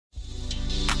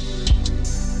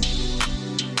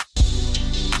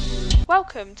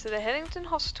Welcome to the Hillingdon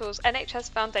Hospital's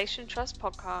NHS Foundation Trust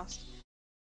podcast.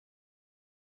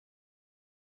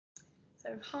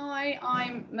 So hi,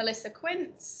 I'm Melissa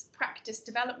Quince, Practice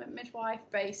Development Midwife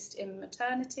based in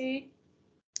maternity.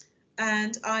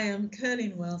 And I am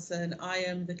Curleen Wilson. I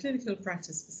am the Clinical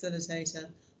Practice Facilitator,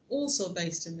 also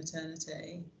based in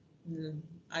maternity.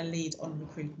 I lead on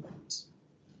recruitment.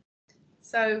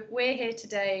 So we're here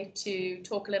today to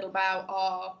talk a little about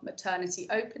our Maternity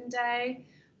Open Day,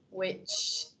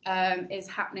 which is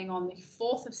happening on the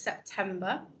 4th of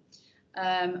September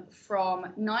from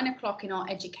 9 o'clock in our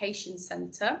education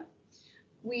centre.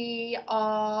 We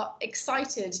are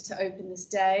excited to open this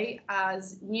day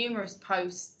as numerous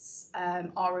posts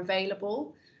are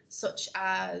available, such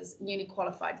as newly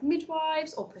qualified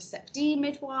midwives or Precept-D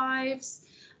midwives,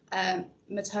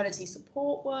 maternity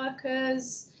support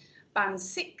workers, Band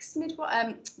 6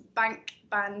 midwives,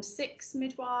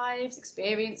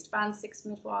 experienced Band 6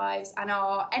 midwives, and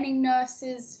any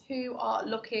nurses who are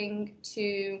looking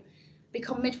to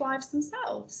become midwives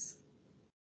themselves.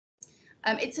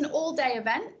 It's an all-day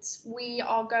event. We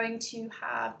are going to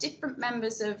have different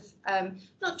members of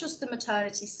not just the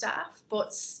maternity staff,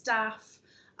 but staff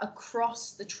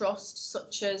across the trust,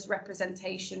 such as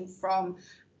representation from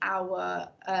our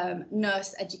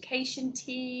nurse education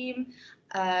team.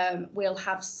 We'll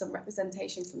have some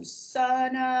representation from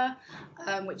Cerner,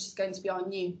 which is going to be our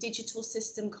new digital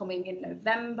system coming in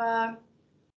November.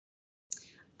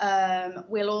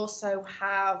 We'll also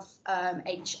have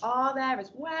HR there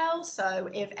as well, so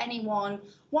if anyone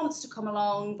wants to come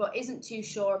along but isn't too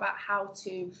sure about how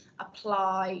to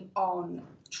apply on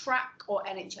track or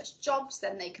NHS jobs,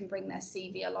 then they can bring their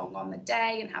CV along on the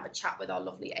day and have a chat with our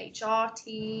lovely HR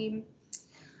team.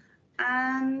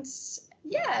 And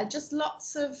yeah, just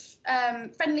lots of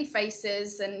friendly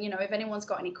faces, and if anyone's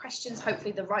got any questions,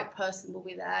 hopefully the right person will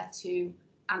be there to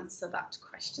answer that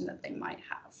question that they might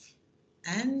have.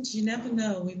 And you never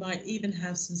know, we might even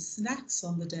have some snacks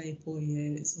on the day for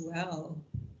you as well.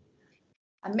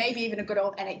 And maybe even a good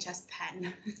old NHS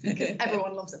pen, because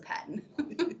everyone loves a pen.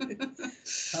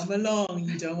 Come along,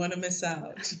 you don't want to miss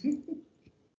out.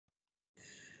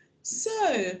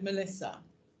 So, Melissa,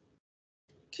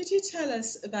 could you tell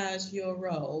us about your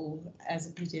role as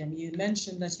a PDM? You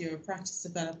mentioned that you're a practice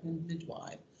development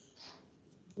midwife.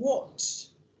 What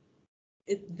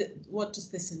does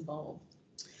this involve?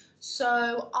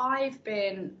 So I've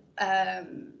been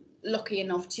lucky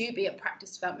enough to be a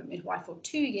practice development midwife for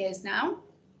 2 years now.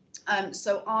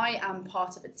 So I am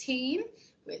part of a team,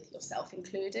 with yourself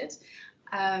included,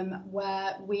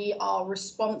 where we are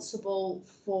responsible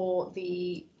for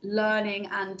the learning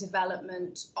and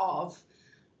development of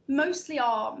mostly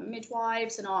our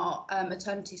midwives and our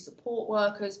maternity support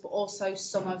workers, but also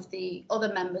some of the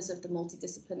other members of the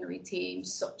multidisciplinary team,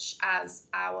 such as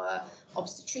our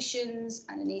obstetricians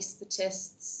and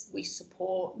anaesthetists. We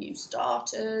support new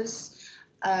starters.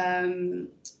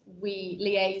 We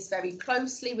liaise very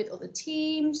closely with other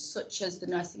teams, such as the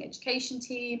nursing education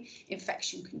team,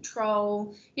 infection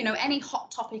control, any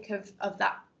hot topic of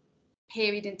that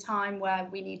period in time where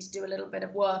we need to do a little bit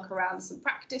of work around some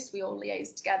practice. We all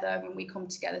liaise together and we come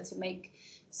together to make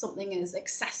something as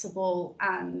accessible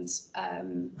and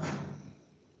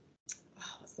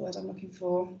what's the word I'm looking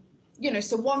for?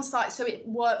 So one side, so it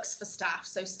works for staff,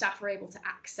 so staff are able to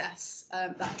access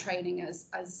that training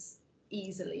as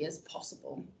easily as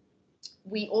possible.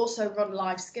 We also run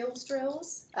live skills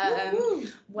drills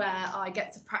where I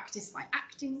get to practice my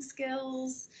acting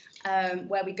skills,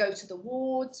 where we go to the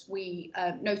wards, we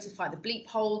notify the bleep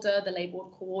holder, the labour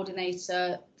ward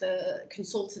coordinator, the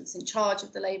consultants in charge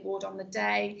of the labour ward on the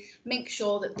day, make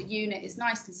sure that the unit is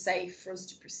nice and safe for us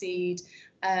to proceed,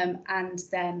 and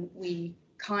then we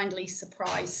kindly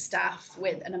surprise staff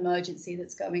with an emergency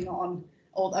that's going on,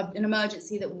 or an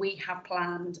emergency that we have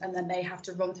planned, and then they have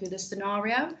to run through the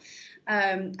scenario.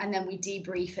 And then we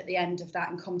debrief at the end of that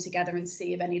and come together and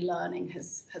see if any learning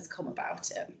has come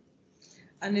about it.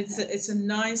 And it's a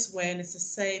nice way and it's a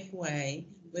safe way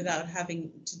without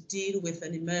having to deal with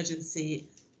an emergency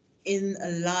in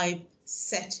a live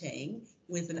setting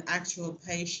with an actual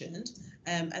patient,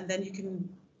 and then you can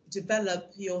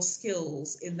develop your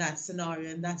skills in that scenario,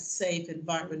 in that safe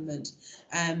environment.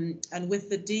 And with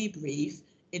the debrief,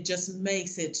 it just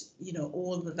makes it,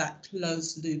 all of that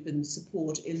closed loop and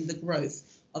support in the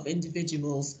growth of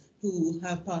individuals who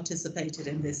have participated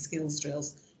in these skills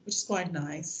drills, which is quite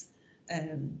nice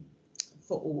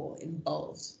for all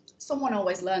involved. Someone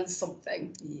always learns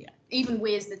something. Yeah. Even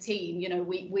we as the team, you know,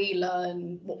 we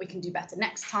learn what we can do better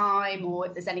next time, or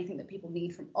if there's anything that people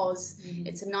need from us.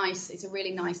 It's a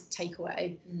really nice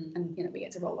takeaway, and you know, we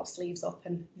get to roll our sleeves up,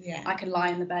 and I can lie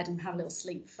in the bed and have a little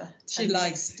sleep for 10 She minutes.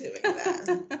 likes doing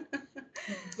that.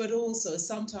 But also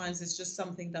sometimes it's just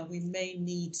something that we may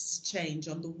need to change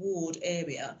on the ward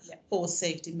area for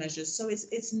safety measures. So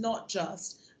it's not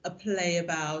just a play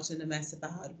about and a mess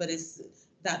about, but it's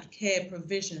that care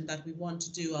provision that we want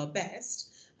to do our best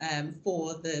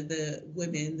for the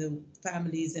women, the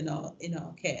families in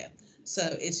our care. So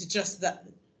it's just that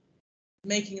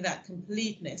making that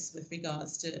completeness with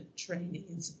regards to training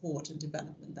and support and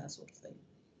development, that sort of thing.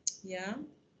 Yeah,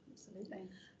 Absolutely.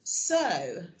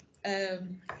 So,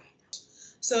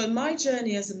 so in my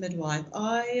journey as a midwife,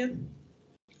 I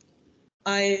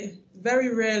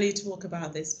very rarely talk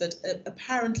about this, but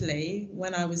apparently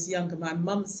when I was younger, my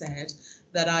mum said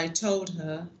that I told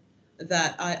her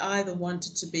that I either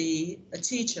wanted to be a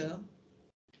teacher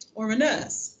or a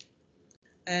nurse.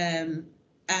 And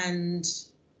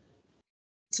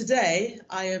today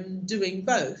I am doing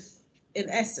both in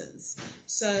essence.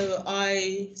 So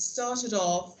I started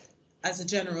off as a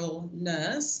general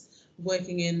nurse,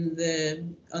 working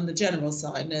on the general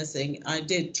side, nursing. I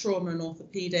did trauma and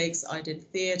orthopedics, I did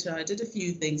theatre, I did a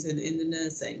few things in the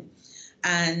nursing.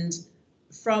 And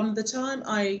from the time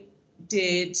I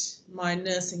did my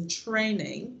nursing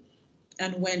training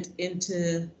and went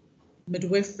into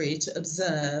midwifery to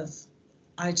observe,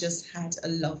 I just had a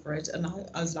love for it. And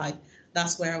I was like,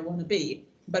 that's where I want to be.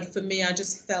 But for me, I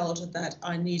just felt that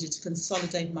I needed to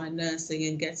consolidate my nursing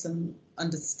and get some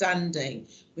understanding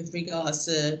with regards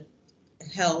to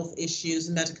health issues,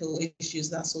 medical issues,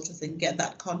 that sort of thing, get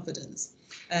that confidence.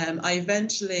 I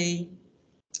eventually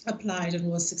applied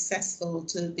and was successful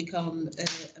to become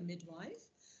a midwife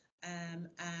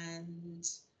and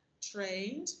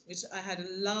trained, which I had a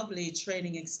lovely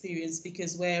training experience,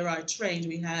 because where I trained,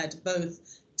 we had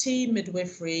both team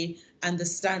midwifery and the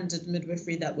standard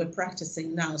midwifery that we're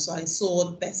practicing now. So I saw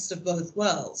the best of both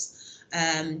worlds.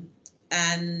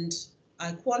 And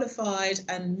I qualified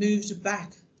and moved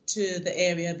back to the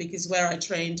area, because where I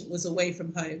trained was away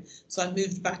from home. So I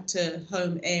moved back to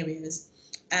home areas.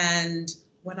 And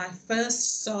when I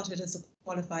first started as a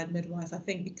qualified midwife, I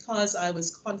think because I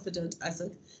was confident as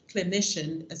a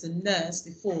clinician, as a nurse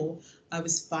before, I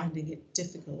was finding it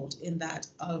difficult in that,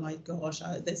 oh my gosh,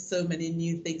 there's so many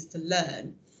new things to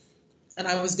learn. And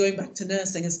I was going back to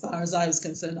nursing as far as I was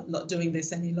concerned. I'm not doing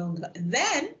this any longer. And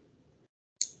then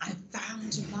I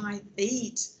found my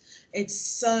feet. It's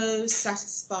so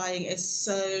satisfying. It's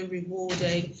so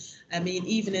rewarding. I mean,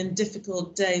 even in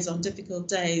difficult days,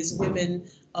 women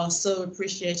are so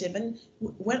appreciative. And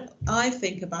when I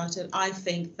think about it, I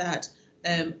think that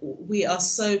we are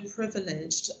so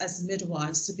privileged as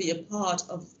midwives to be a part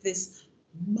of this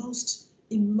most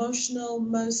emotional,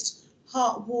 most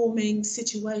heartwarming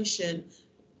situation,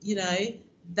 you know,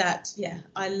 that, yeah,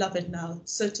 I love it now.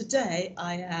 So today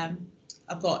I've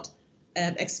got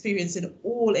experience in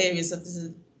all areas of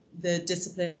the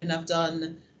discipline. I've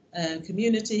done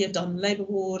community, I've done labour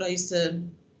ward. I used to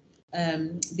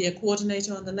be a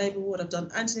coordinator on the labour ward. I've done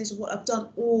antenatal ward. I've done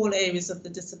all areas of the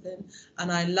discipline,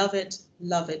 and I love it,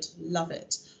 love it, love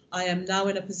it. I am now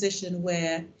in a position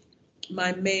where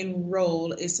my main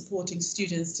role is supporting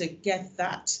students to get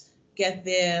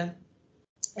their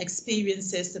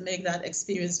experiences, to make that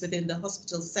experience within the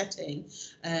hospital setting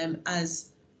as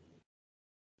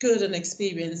good an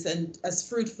experience and as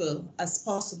fruitful as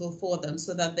possible for them,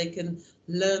 so that they can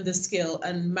learn the skill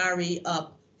and marry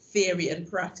up theory and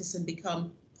practice and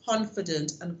become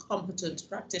confident and competent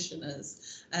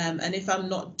practitioners. And if I'm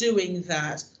not doing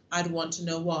that, I'd want to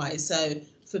know why. So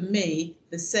for me,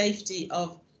 the safety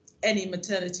of any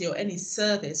maternity or any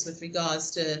service with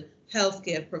regards to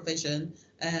healthcare provision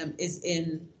is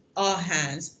in our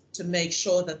hands, to make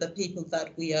sure that the people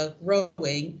that we are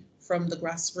growing from the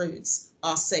grassroots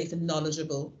are safe and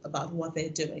knowledgeable about what they're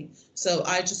doing. So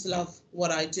I just love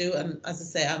what I do, and as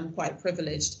I say, I'm quite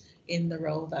privileged in the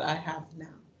role that I have now.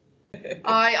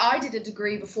 I did a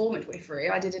degree before midwifery.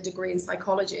 I did a degree in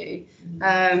psychology,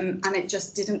 and it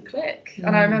just didn't click.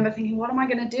 And I remember thinking, what am I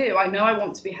going to do? I know I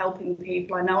want to be helping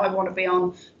people. I know I want to be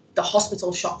on the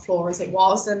hospital shop floor as it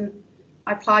was, and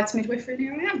I applied to midwifery, and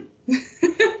here I am.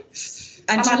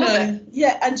 And you know,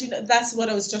 yeah, and you know, that's what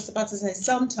I was just about to say.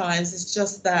 Sometimes it's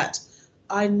just that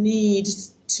I need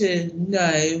to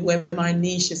know where my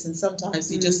niche is, and sometimes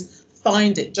you just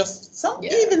find it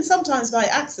even sometimes by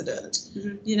accident.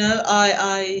 You know,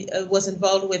 I was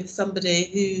involved with somebody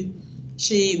who,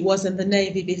 she was in the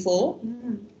Navy before,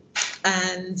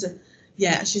 and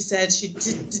yeah, she said she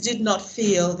did not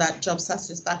feel that job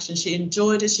satisfaction. She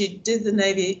enjoyed it. She did the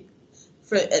Navy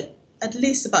for at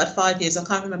least about 5 years. I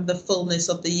can't remember the fullness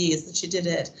of the years that she did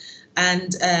it.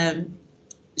 And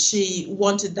she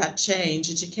wanted that change.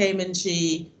 And she came and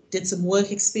she did some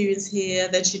work experience here.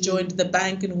 Then she joined the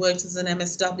bank and worked as an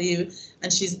MSW.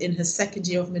 And she's in her second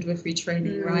year of midwifery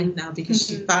training right now because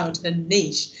she found her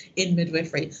niche in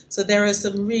midwifery. So there are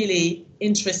some really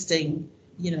interesting,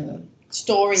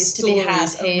 stories to be had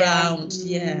around.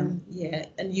 Yeah.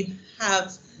 And you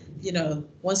have,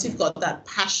 once you've got that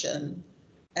passion,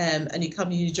 and you come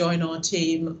and you join our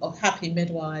team of happy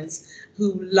midwives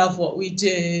who love what we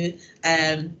do,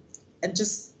 and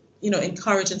just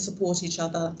encourage and support each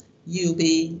other, you'll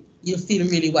feel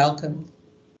really welcome.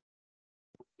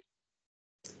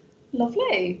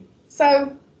 Lovely.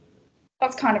 So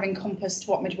that's kind of encompassed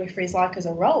what midwifery is like as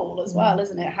a role as well,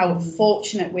 isn't it? How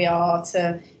fortunate we are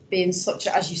to be in such,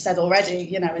 as you said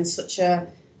already, in such a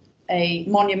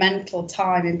monumental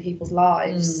time in people's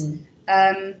lives.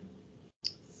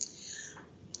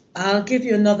 I'll give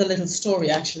you another little story,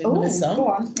 actually, Melissa. Go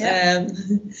on. Yeah.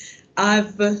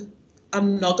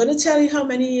 I'm not going to tell you how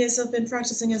many years I've been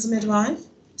practicing as a midwife,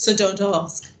 so don't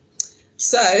ask.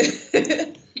 So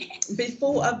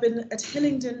before, I've been at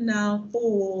Hillingdon now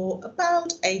for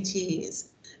about 8 years.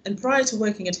 And prior to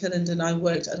working at Hillingdon, I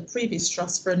worked at a previous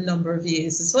trust for a number of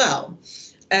years as well.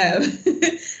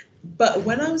 But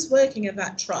when I was working at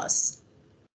that trust,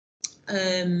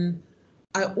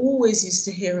 I always used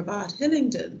to hear about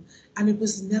Hillingdon, and it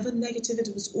was never negative,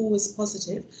 it was always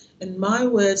positive. And my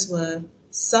words were,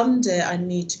 someday I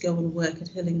need to go and work at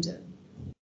Hillingdon.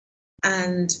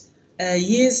 And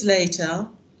years later,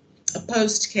 a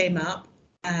post came up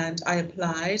and I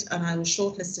applied and I was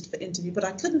shortlisted for interview, but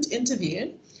I couldn't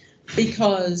interview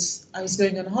because I was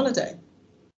going on holiday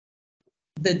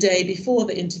the day before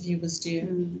the interview was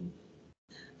due.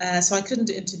 So I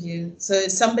couldn't interview. So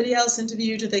somebody else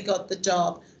interviewed and they got the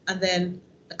job. And then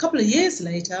a couple of years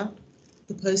later,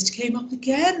 the post came up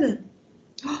again.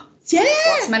 Yeah.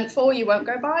 What's meant for you won't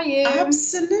go by you.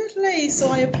 Absolutely.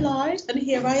 So I applied and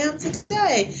here I am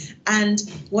today. And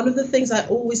one of the things I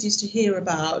always used to hear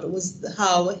about was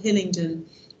how Hillingdon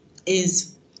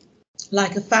is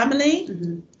like a family.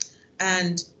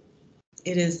 And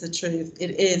it is the truth.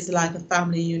 It is like a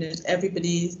family unit.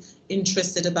 Everybody's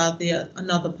interested about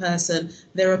another person.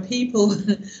 There are people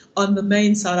on the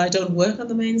main side. I don't work on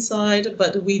the main side,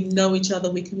 but we know each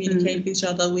other. We communicate with each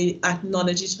other. We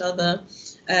acknowledge each other.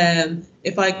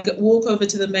 If I walk over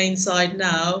to the main side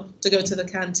now to go to the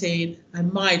canteen, I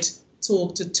might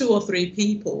talk to 2 or 3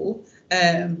 people,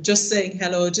 just saying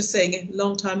hello, just saying,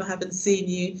 long time I haven't seen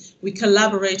you. We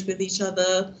collaborate with each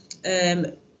other.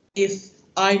 If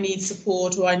I need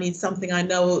support or I need something, I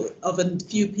know of a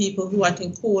few people who I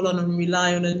can call on and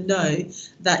rely on and know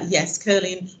that, yes,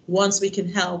 Caroline, once we can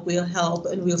help, we'll help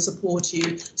and we'll support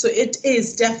you. So it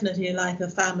is definitely like a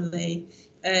family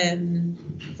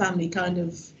kind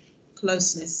of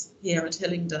closeness here at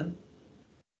Hillingdon.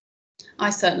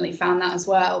 I certainly found that as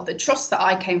well. The trust that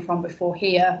I came from before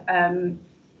here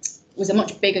was a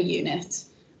much bigger unit.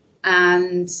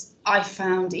 And I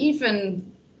found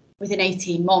even within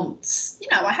 18 months,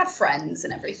 I had friends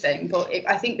and everything, but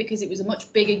I think because it was a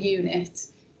much bigger unit,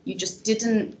 you just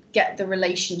didn't get the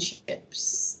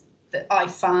relationships that I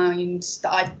find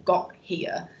that I've got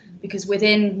here. Because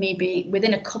within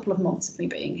a couple of months of me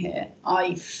being here,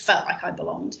 I felt like I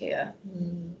belonged here.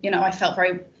 I felt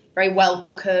very, very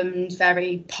welcomed,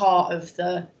 very part of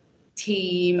the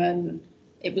team, and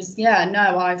it was,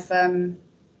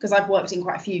 because I've worked in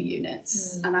quite a few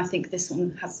units, and I think this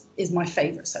one is my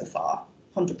favourite so far,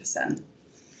 100%.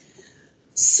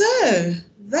 So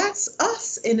that's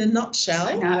us in a nutshell.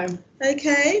 I know.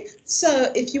 Okay,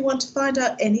 so if you want to find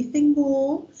out anything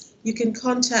more, you can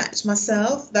contact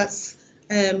myself. That's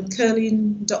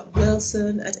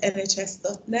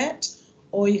Caroline.wilson@nhs.net,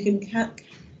 or you can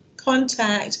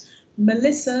contact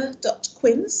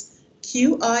melissa.quince,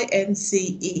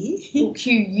 QINCE. Or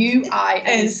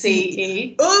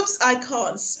QUINCE. Oops, I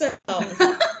can't spell.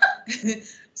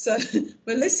 So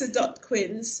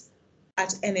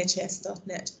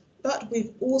melissa.quince@nhs.net. But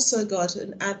we've also got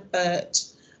an advert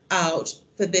out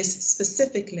for this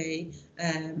specifically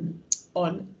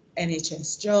on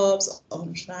NHS Jobs,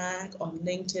 on Track, on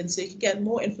LinkedIn, so you can get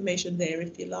more information there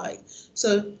if you like.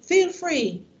 So feel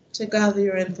free to gather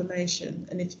your information,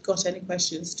 and if you've got any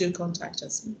questions, do contact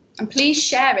us. And please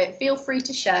share it. Feel free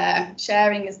to share.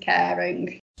 Sharing is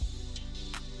caring.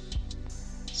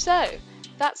 So,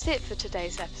 that's it for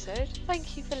today's episode.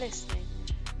 Thank you for listening.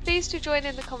 Please do join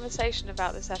in the conversation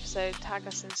about this episode, tag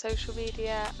us in social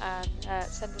media and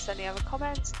send us any other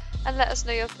comments and let us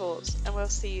know your thoughts, and we'll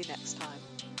see you next time.